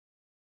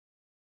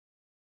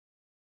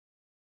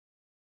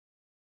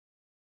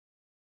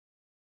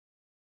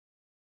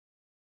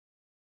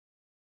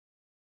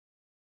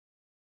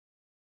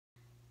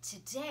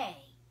Today,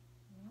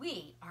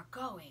 we are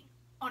going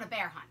on a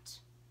bear hunt.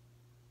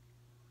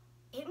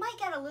 It might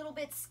get a little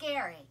bit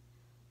scary,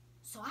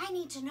 so I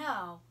need to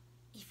know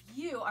if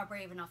you are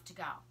brave enough to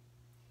go.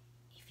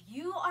 If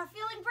you are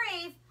feeling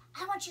brave,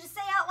 I want you to say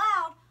out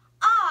loud,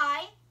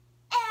 I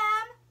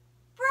am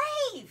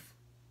brave.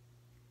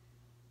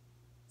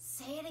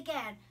 Say it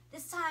again.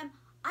 This time,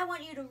 I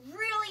want you to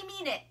really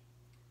mean it.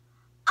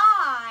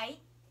 I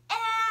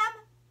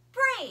am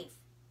brave.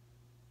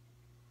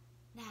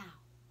 Now,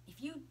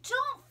 if you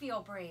don't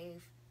feel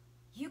brave,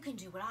 you can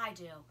do what I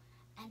do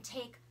and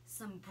take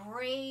some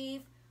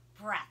brave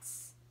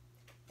breaths.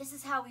 This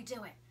is how we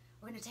do it.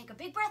 We're going to take a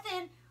big breath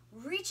in,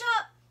 reach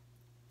up,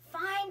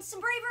 find some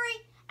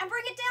bravery, and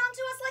bring it down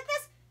to us like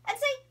this and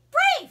say,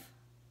 brave.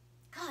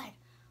 Good.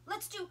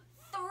 Let's do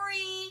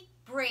 3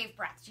 brave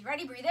breaths. You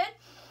ready? Breathe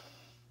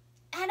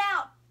in and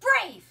out.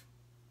 Brave.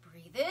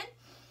 Breathe in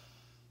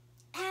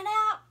and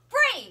out.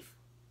 Brave.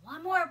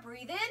 One more.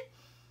 Breathe in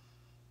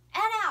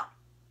and out.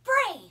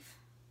 Brave.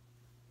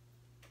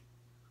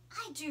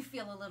 I do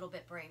feel a little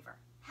bit braver.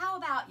 How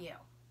about you?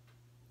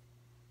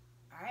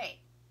 All right.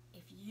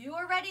 If you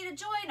are ready to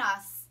join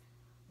us,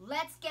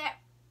 let's get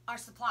our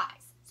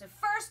supplies. So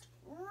first,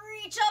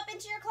 reach up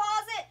into your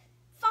closet,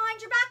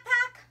 find your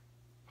backpack,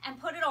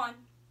 and put it on.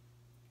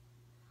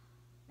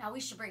 Now we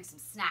should bring some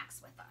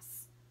snacks with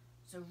us.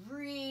 So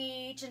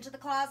reach into the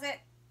closet,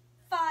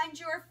 find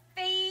your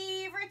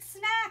favorite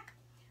snack.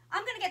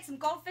 I'm gonna get some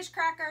goldfish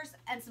crackers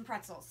and some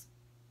pretzels.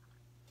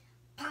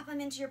 Pop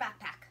them into your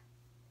backpack.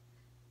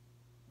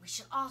 We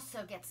should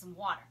also get some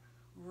water.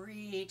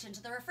 Reach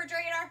into the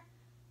refrigerator,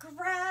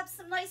 grab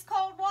some nice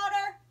cold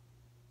water,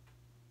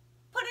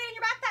 put it in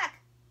your backpack.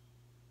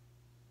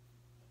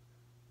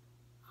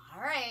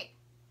 All right,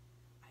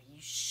 are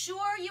you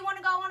sure you want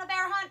to go on a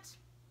bear hunt?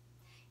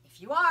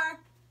 If you are,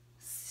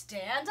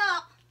 stand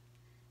up.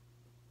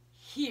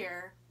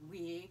 Here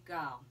we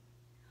go.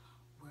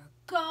 We're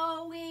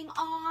going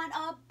on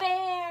a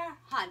bear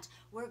hunt.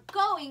 We're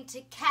going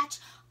to catch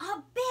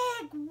a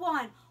big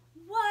one.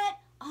 What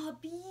a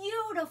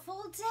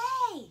beautiful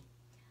day.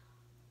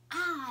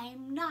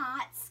 I'm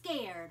not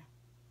scared.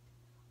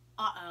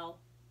 Uh-oh,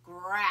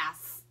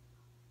 grass.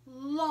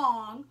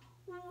 Long,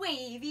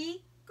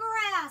 wavy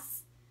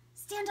grass.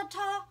 Stand up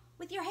tall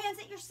with your hands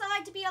at your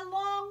side to be a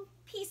long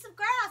piece of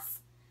grass.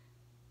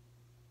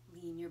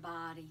 Lean your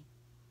body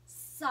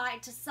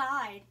side to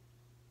side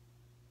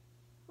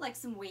like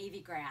some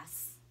wavy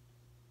grass.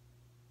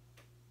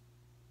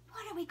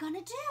 What are we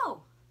gonna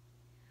do?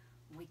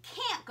 We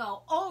can't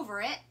go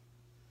over it.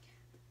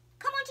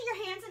 Come onto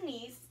your hands and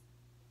knees.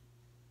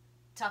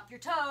 Tuck your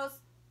toes.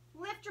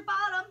 Lift your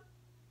bottom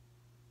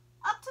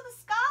up to the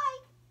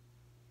sky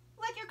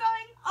like you're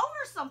going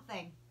over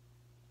something.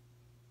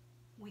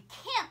 We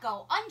can't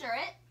go under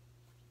it.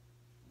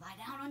 Lie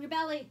down on your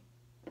belly.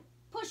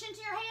 Push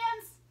into your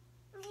hands.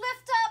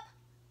 Lift up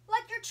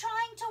like you're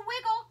trying to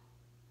wiggle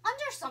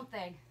under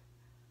something.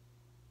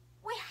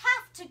 We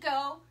have to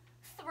go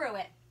through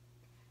it.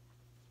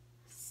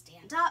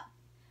 Stand up.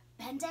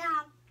 Bend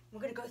down. We're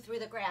going to go through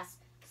the grass.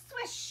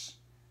 Swish,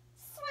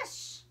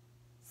 swish,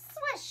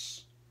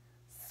 swish,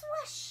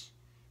 swish.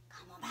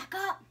 Come on back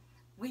up.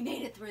 We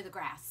made it through the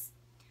grass.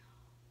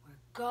 We're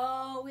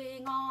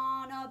going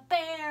on a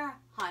bear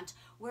hunt.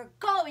 We're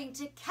going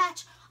to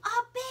catch a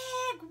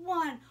big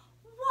one.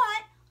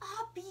 What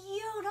a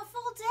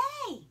beautiful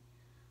day.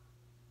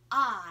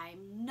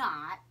 I'm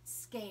not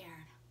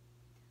scared.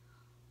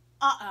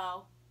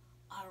 Uh-oh,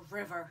 a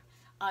river,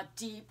 a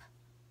deep,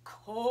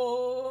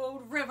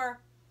 cold river.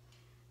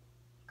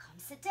 Come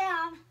sit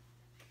down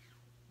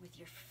with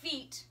your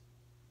feet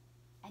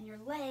and your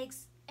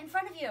legs in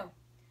front of you.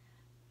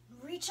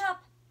 Reach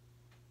up,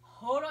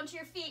 hold onto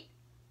your feet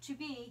to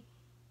be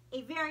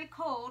a very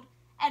cold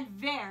and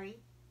very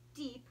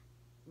deep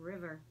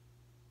river.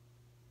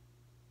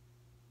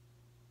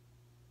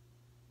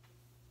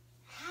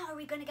 How are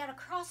we going to get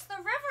across the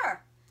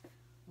river?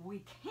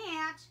 We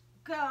can't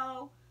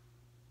go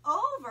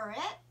over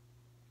it.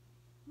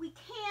 We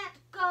can't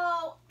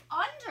go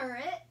under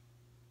it.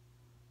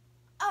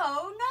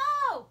 Oh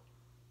no!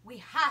 We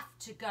have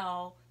to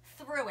go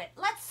through it.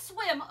 Let's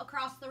swim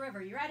across the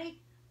river. You ready?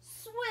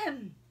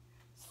 Swim,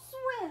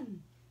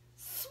 swim,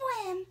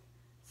 swim,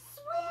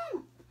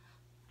 swim.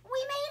 We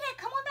made it.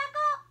 Come on back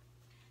up.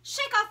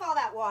 Shake off all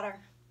that water.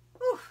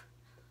 Whew,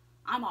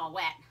 I'm all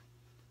wet.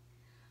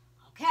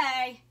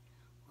 Okay,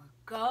 we're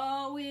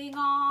going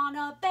on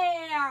a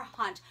bear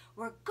hunt.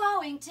 We're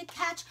going to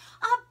catch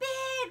a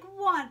big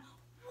one.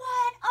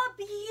 What a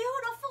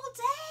beautiful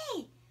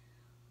day.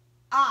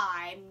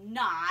 I'm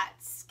not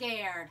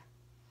scared.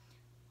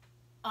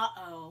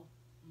 Uh-oh,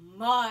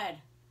 mud.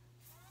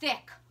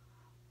 Thick,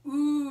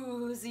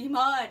 oozy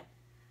mud.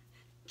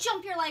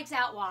 Jump your legs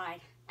out wide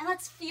and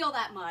let's feel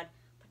that mud.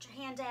 Put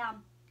your hand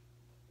down,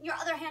 your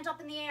other hand up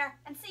in the air,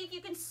 and see if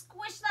you can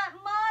squish that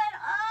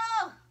mud.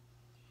 Oh,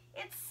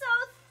 it's so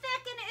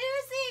thick and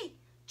oozy.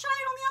 Try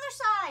it on the other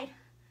side.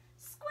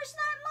 Squish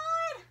that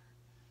mud.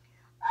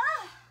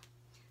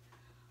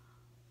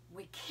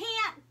 We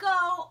can't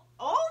go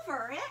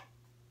over it.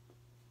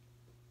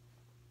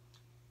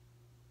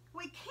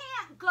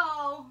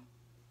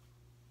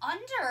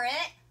 under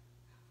it.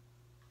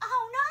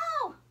 Oh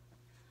no!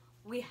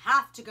 We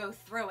have to go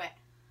through it.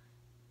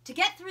 To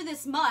get through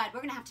this mud,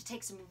 we're gonna have to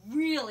take some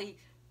really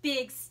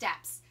big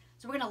steps.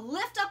 So we're gonna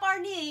lift up our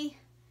knee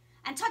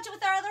and touch it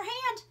with our other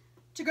hand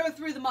to go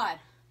through the mud.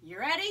 You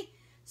ready?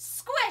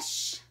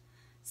 Squish,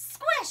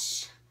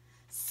 squish,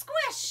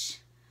 squish,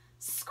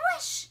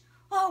 squish.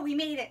 Oh, we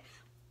made it.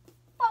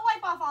 But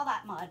wipe off all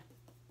that mud.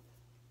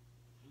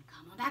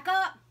 Come on back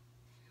up.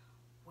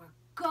 We're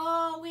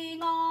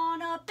going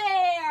on a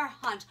bear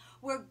hunt.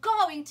 We're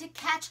going to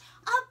catch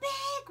a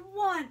big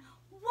one.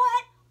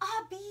 What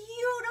a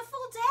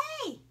beautiful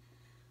day.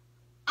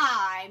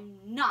 I'm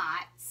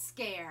not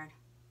scared.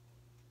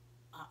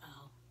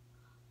 Uh-oh.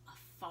 A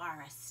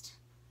forest.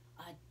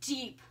 A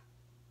deep,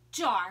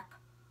 dark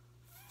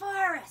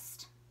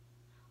forest.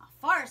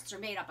 Forests are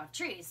made up of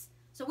trees,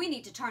 so we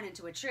need to turn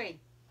into a tree.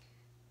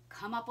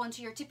 Come up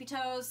onto your tippy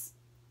toes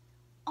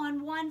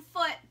on one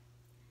foot.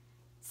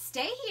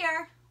 Stay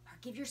here or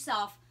give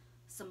yourself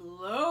some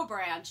low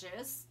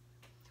branches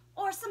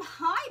or some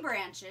high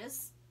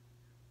branches.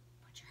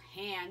 Put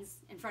your hands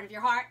in front of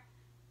your heart.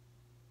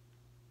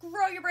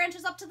 Grow your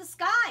branches up to the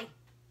sky.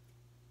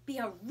 Be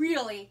a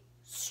really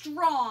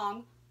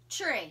strong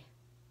tree.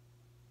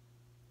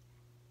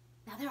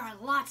 Now there are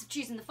lots of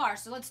trees in the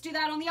forest, so let's do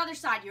that on the other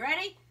side. You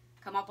ready?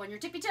 Come up on your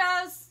tippy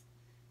toes.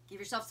 Give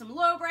yourself some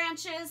low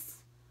branches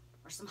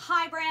or some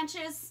high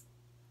branches.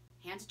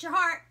 Hands at your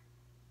heart.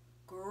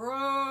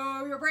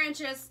 Grow your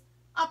branches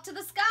up to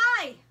the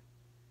sky.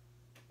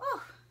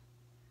 Whew.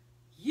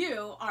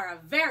 You are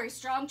a very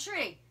strong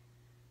tree.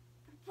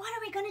 But what are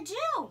we going to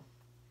do?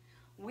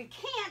 We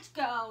can't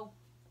go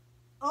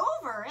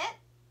over it.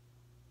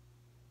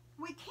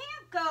 We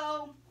can't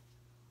go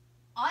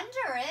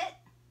under it.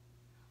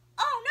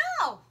 Oh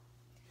no!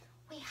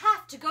 We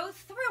have to go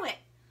through it.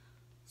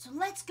 So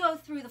let's go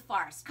through the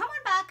forest. Come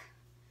on back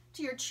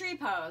to your tree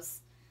pose.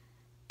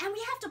 And we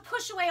have to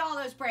push away all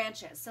those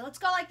branches. So let's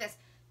go like this.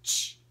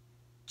 Ch,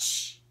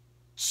 ch,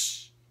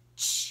 ch,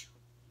 ch.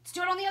 Let's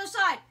do it on the other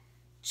side.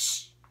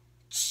 Ch,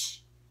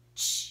 ch,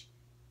 ch,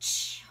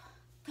 ch.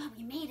 Good,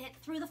 we made it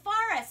through the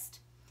forest.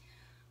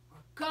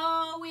 We're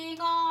going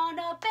on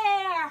a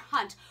bear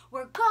hunt.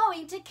 We're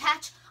going to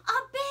catch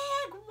a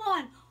big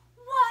one.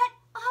 What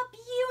a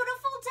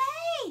beautiful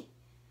day.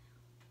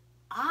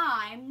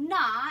 I'm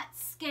not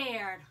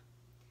scared.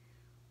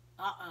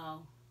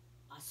 Uh-oh,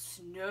 a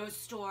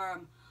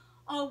snowstorm.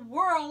 A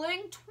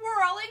whirling,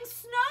 twirling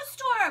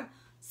snowstorm.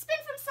 Spin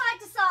from side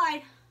to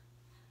side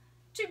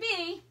to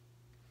be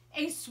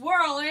a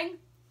swirling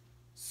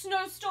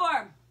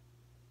snowstorm.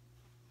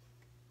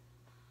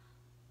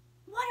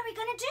 What are we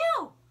gonna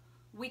do?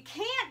 We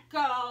can't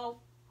go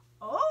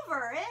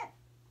over it.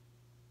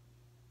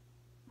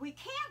 We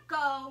can't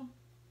go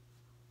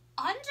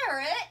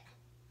under it.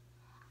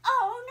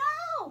 Oh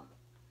no!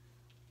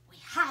 We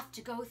have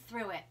to go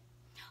through it.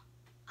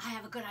 I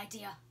have a good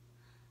idea.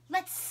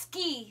 Let's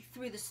ski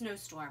through the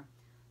snowstorm.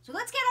 So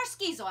let's get our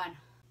skis on.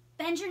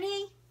 Bend your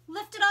knee,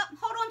 lift it up,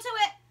 hold on to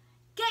it.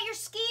 Get your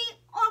ski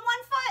on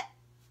one foot.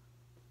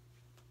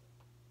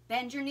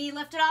 Bend your knee,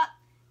 lift it up.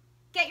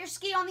 Get your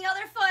ski on the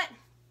other foot.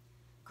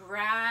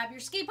 Grab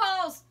your ski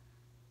poles.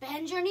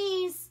 Bend your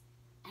knees.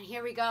 And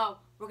here we go.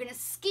 We're gonna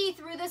ski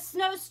through this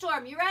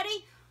snowstorm. You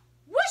ready?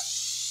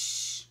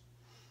 Whoosh!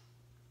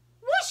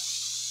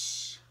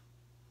 Whoosh!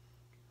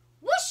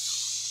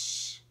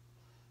 Whoosh!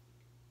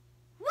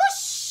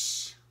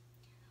 Whoosh!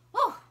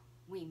 Oh,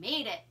 we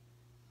made it.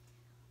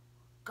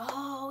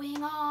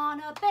 Going on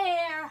a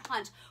bear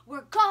hunt.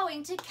 We're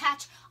going to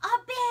catch a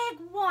big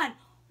one.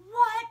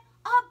 What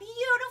a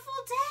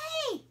beautiful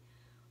day.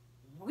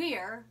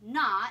 We're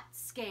not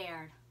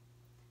scared.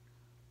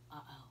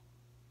 Uh-oh.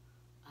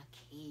 A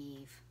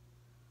cave.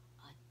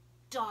 A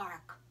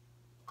dark,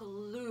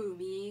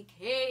 gloomy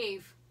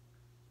cave.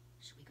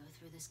 Should we go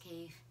through this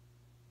cave?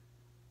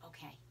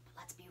 Okay, but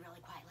let's be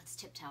really quiet. Let's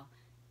tiptoe.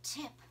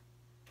 Tip,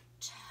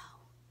 toe,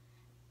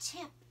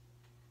 tip,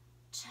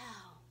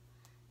 toe,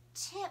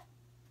 tip,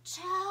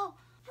 toe.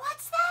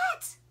 What's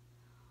that?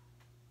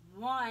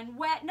 One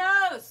wet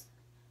nose,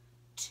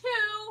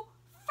 two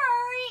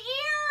furry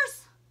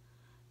ears,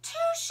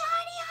 two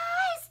shiny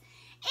eyes.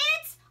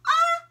 It's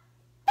a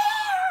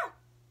bear.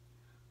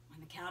 On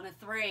the count of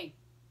 3,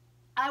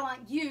 I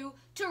want you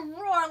to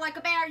roar like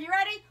a bear. You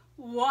ready?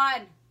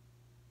 1,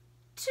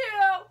 2,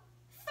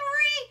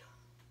 3.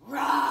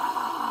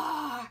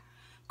 Roar!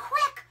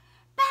 Quick!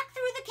 Back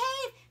through the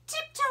cave.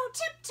 Tiptoe,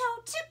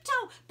 tiptoe,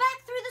 tiptoe.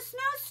 Back through the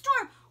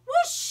snowstorm.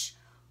 Whoosh!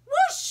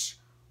 Whoosh!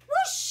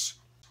 Whoosh!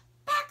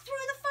 Back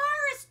through the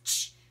forest.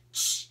 Ch,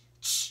 ch,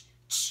 ch,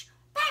 ch.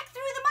 Back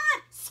through the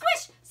mud.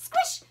 Squish,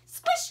 squish,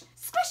 squish,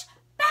 squish.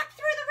 Back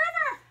through the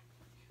river.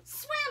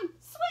 Swim,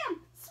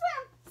 swim,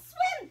 swim,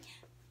 swim.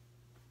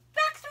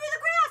 Back through the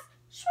grass.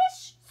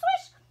 Swish,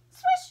 swish,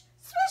 swish,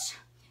 swish.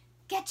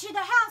 Get to the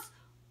house.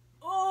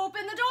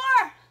 Open the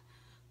door.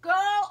 Go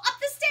up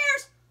the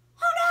stairs.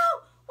 Oh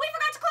no, we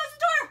forgot to close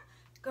the door.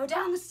 Go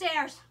down the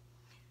stairs.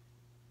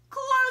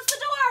 Close the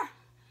door.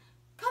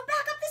 Come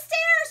back up the stairs.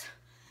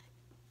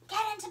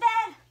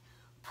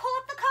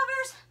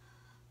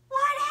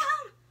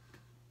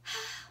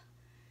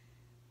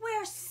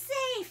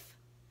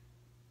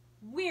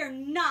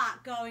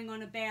 going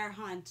on a bear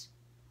hunt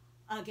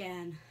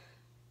again.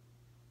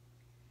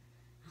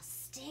 Now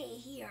stay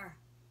here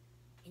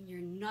in your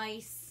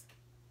nice,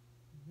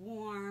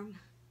 warm,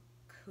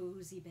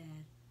 cozy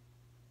bed.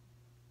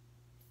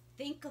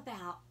 Think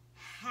about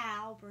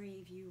how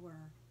brave you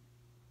were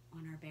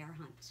on our bear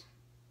hunt.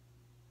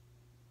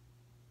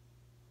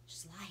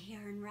 Just lie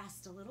here and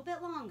rest a little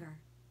bit longer.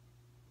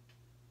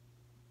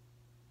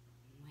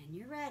 When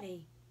you're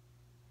ready,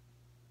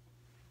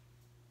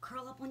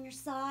 curl up on your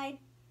side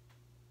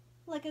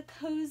like a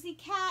cozy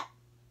cat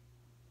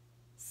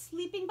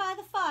sleeping by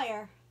the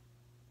fire.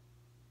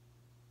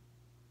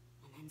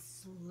 And then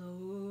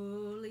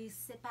slowly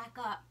sit back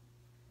up.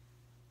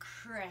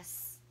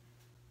 Criss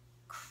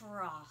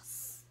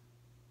cross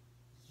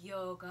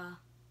yoga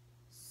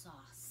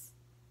sauce.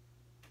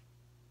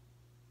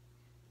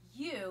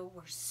 You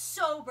were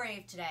so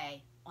brave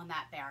today on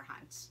that bear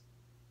hunt.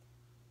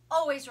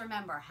 Always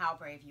remember how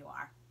brave you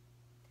are.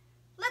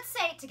 Let's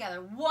say it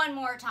together one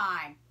more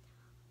time.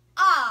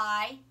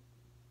 I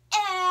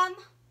am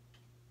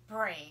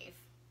brave.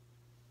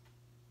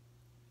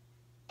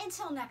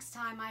 Until next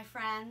time, my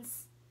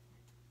friends,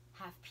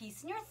 have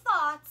peace in your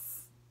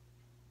thoughts,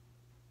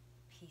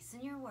 peace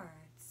in your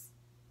words,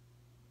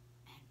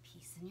 and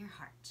peace in your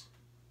heart.